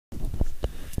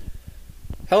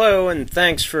Hello, and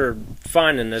thanks for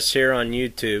finding us here on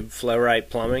YouTube, Flow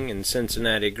Plumbing and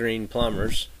Cincinnati Green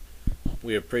Plumbers.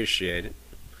 We appreciate it.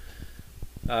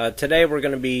 Today we're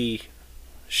going to be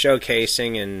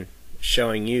showcasing and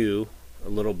showing you a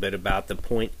little bit about the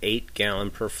 0.8 gallon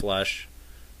per flush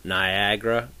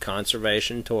Niagara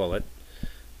conservation toilet.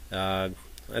 I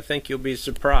think you'll be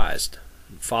surprised.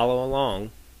 Follow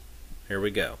along. Here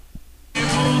we go.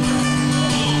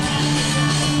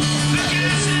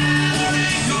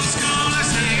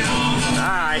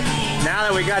 Alright, now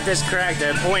that we got this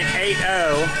corrected,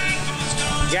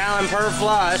 0.80 gallon per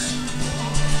flush,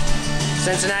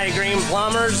 Cincinnati Green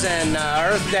Plumbers and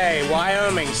Earth Day,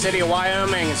 Wyoming, City of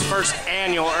Wyoming, its first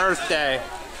annual Earth Day.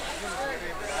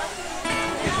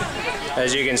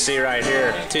 As you can see right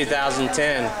here,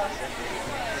 2010,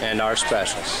 and our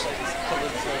specials.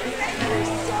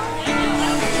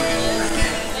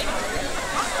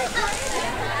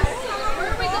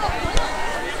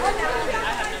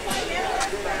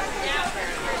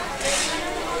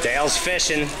 Dale's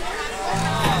fishing.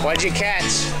 What'd you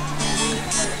catch?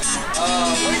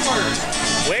 Wigglers.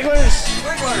 Wigglers?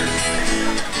 Wigglers.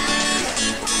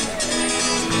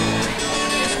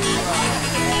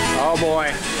 Oh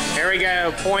boy. Here we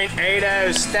go.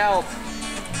 0.80 Stealth.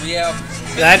 Yep.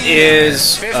 That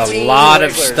is a lot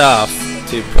of stuff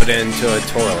to put into a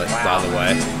toilet, wow. By the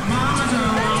way.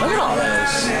 Look at all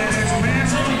those.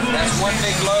 That's one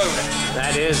big load.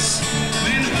 That is.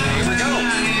 Here we go.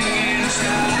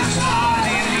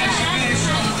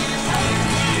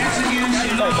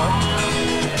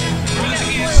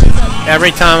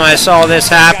 Every time I saw this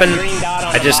happen,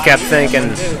 I just kept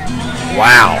thinking,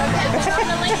 wow.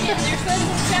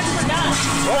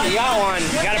 Oh, you got one.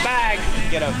 You got a bag.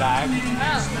 Get a bag.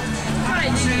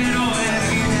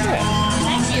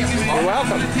 You're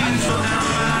welcome.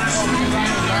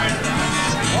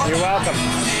 You're welcome.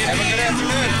 Have a good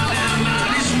afternoon.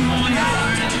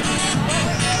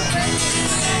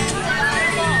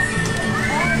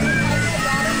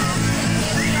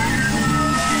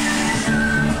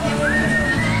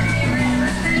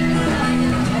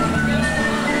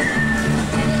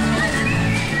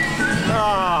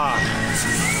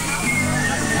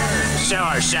 Show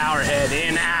our shower head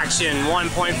in action.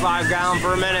 1.5 gallon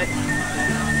per minute.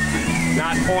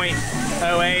 Not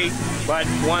 0.08, but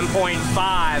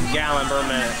 1.5 gallon per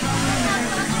minute.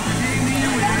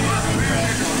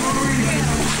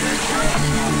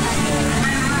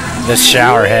 This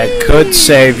shower head could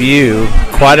save you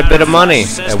quite a bit of money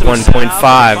at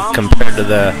 1.5 compared to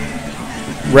the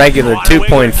regular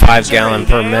 2.5 gallon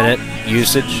per minute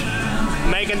usage.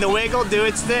 Making the wiggle do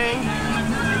its thing.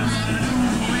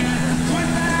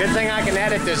 Good thing I can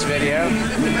edit this video.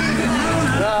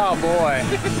 Oh boy.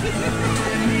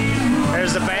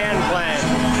 There's the band playing.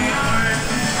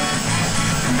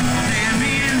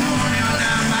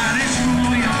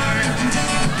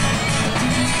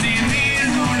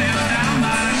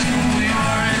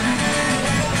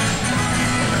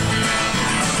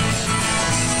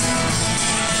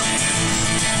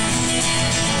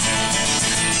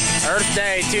 Earth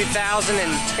Day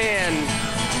 2010.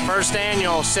 First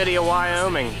annual City of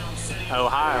Wyoming,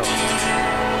 Ohio.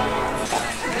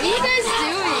 What are you guys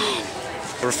doing?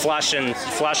 We're flushing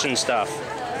stuff.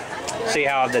 See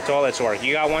how the toilets work.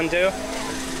 You got one too?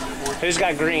 Who's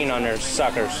got green on their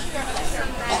suckers?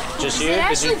 Just you?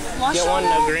 Did you get one?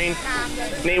 No green?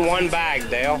 Need one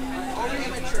bag, Dale.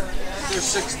 There's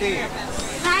 16. Can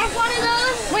I have one of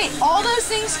those? Wait, all those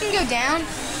things can go down?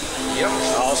 Yep.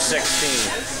 All 16.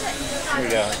 Here we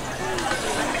go.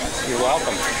 You're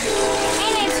welcome.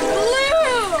 And it's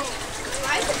blue!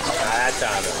 That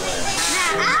time it went.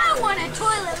 Now I want a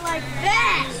toilet like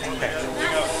that!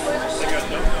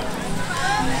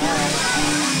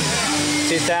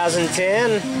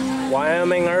 2010,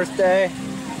 Wyoming Earth Day.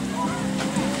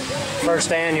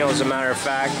 First annual, as a matter of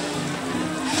fact.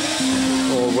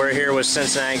 Well, we're here with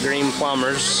Cincinnati Green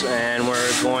Plumbers, and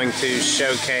we're going to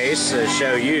showcase,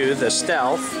 show you the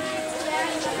Stealth.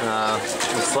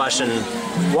 We're flushing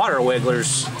water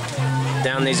wigglers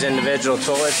down these individual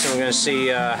toilets, and we're going to see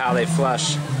how they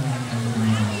flush.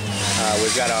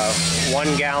 We've got a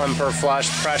 1 gallon per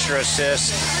flush pressure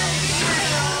assist.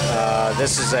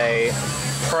 This is a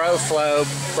ProFlow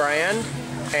brand,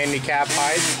 handicap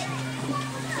height.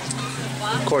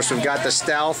 Of course, we've got the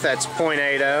Stealth, that's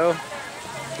 0.80.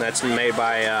 That's made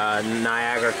by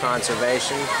Niagara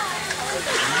Conservation.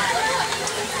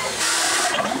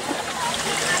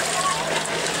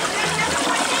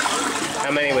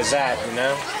 How many was that, you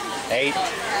know? 8?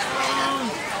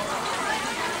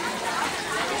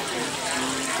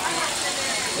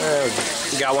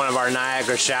 We got one of our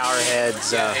Niagara shower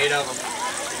heads. Yeah, 8 of them.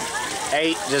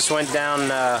 8 just went down.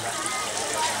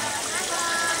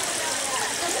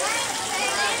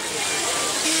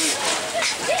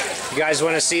 You guys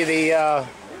want to see the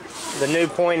new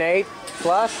 .8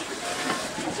 flush?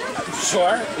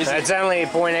 Sure. It's only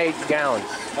 0.8 gallons.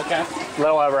 Okay. A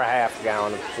little over a half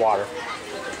gallon of water.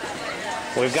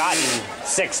 We've gotten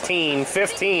 16,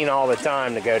 15 all the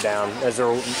time to go down. Those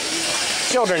are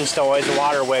children's toys, a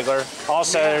water wiggler.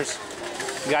 Also, there's,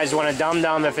 you guys want a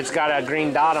dum-dum, if it's got a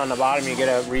green dot on the bottom, you get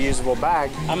a reusable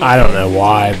bag. I don't know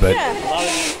why, but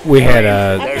we had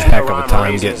a heck of a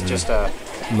time getting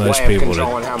most people to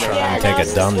try and take a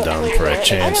dum-dum for a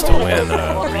chance to win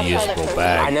a reusable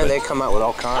bag. I know they come out with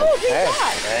all kinds. Hey,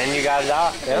 and you got it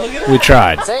out. Yep. We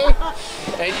tried. See?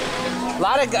 A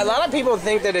lot of people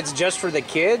think that it's just for the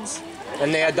kids,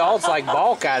 and the adults like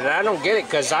balk at it. I don't get it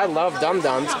because I love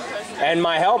dum-dums, and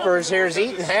my helpers here's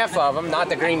eating half of them, not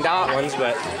the green dot ones,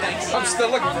 but I'm still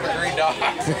looking for the green dot.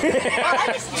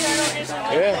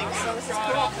 Yeah.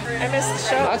 I missed the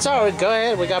show. That's all right. Go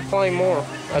ahead. We got plenty more.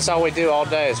 That's all we do all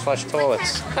day is flush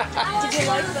toilets. Did you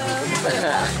like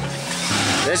those?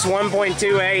 This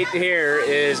 1.28 here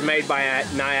is made by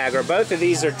Niagara. Both of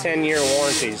these are 10-year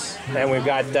warranties, and we've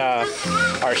got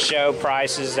our show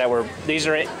prices that these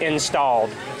are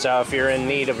installed. So if you're in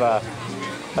need of a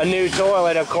new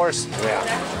toilet, of course, yeah.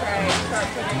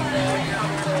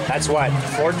 That's what,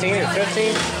 14 or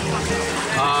 15?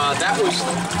 That was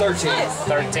 13.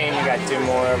 13. You got 2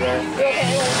 more over there.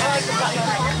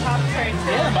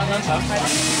 Yeah, button on top.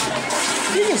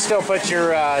 You can still put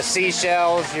your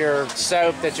seashells, your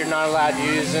soap that you're not allowed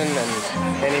using,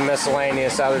 and any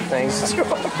miscellaneous other things.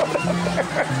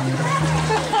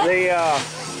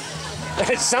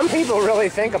 Some people really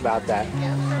think about that.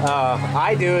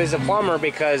 I do as a plumber,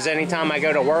 because anytime I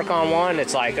go to work on one,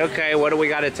 it's like, okay, what do we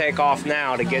got to take off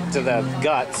now to get to the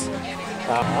guts?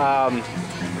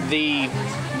 The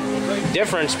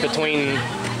difference between,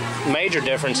 major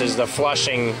difference is the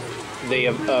flushing, the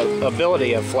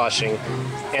ability of flushing,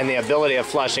 and the ability of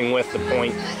flushing with the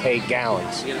 0.8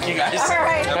 gallons. You guys. All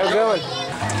right. How we going?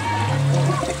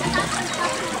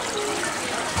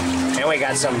 And we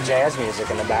got some jazz music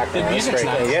in the background. The music's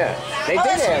That's nice. Yeah. They did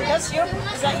have. That's you?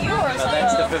 Is that you or is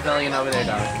That's that the pavilion over there,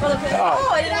 darling. Oh,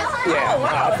 I didn't. Yeah, Oh,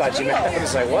 wow. I thought you meant. I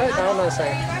was like, what? I don't know what I'm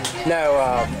saying. No,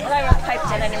 When I piped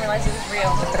in, I didn't realize it was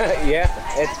real. yeah,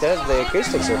 it does. The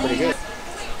acoustics are pretty good.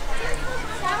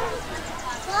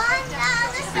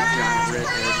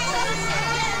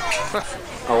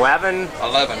 Eleven.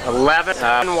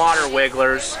 11 water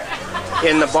wigglers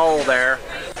in the bowl there.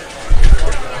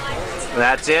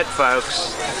 That's it,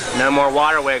 folks. No more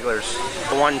water wigglers.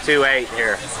 128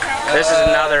 here. This is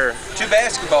another 2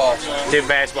 basketballs. 2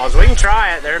 baseballs. We can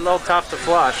try it. They're a little tough to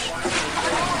flush.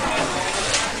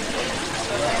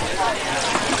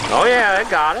 Oh yeah, I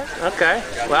got it. Okay.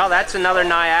 Well, that's another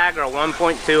Niagara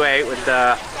 1.28 with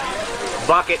the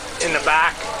bucket in the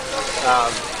back.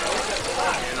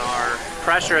 And our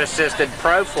pressure-assisted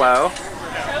ProFlow.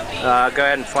 Go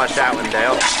ahead and flush that one,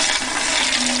 Dale.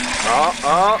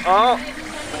 Oh.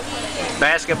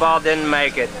 Basketball didn't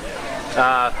make it.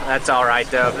 That's all right,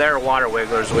 though. If they're water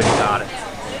wigglers, we've got it.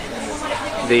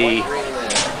 The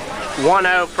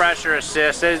 1.0 pressure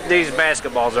assist. These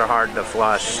basketballs are hard to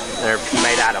flush. They're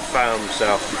made out of foam,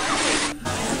 so.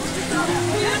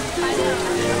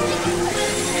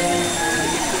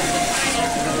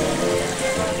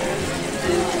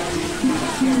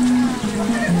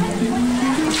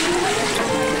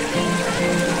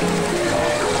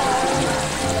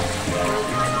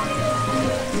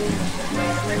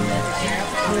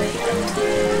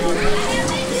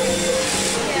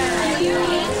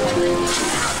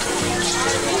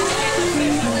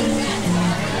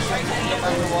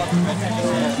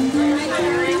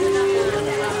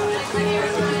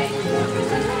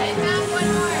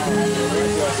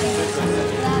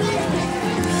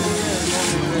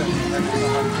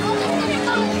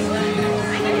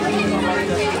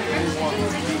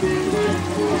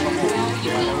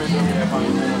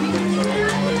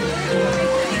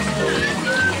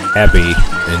 Abby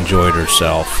enjoyed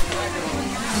herself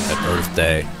at Earth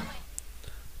Day.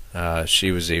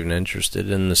 She was even interested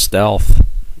in the Stealth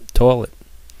toilet.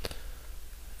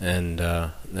 And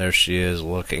there she is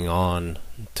looking on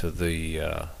to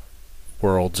the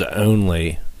world's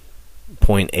only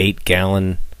 0.8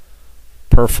 gallon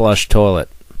per flush toilet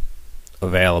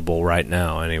available right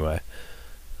now anyway,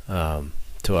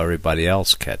 till everybody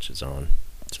else catches on.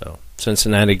 So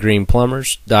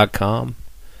CincinnatiGreenPlumbers.com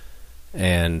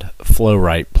and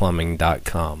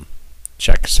FlowRightPlumbing.com.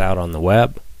 Check us out on the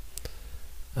web,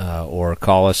 or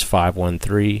call us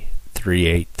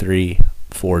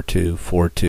 513-383-4242.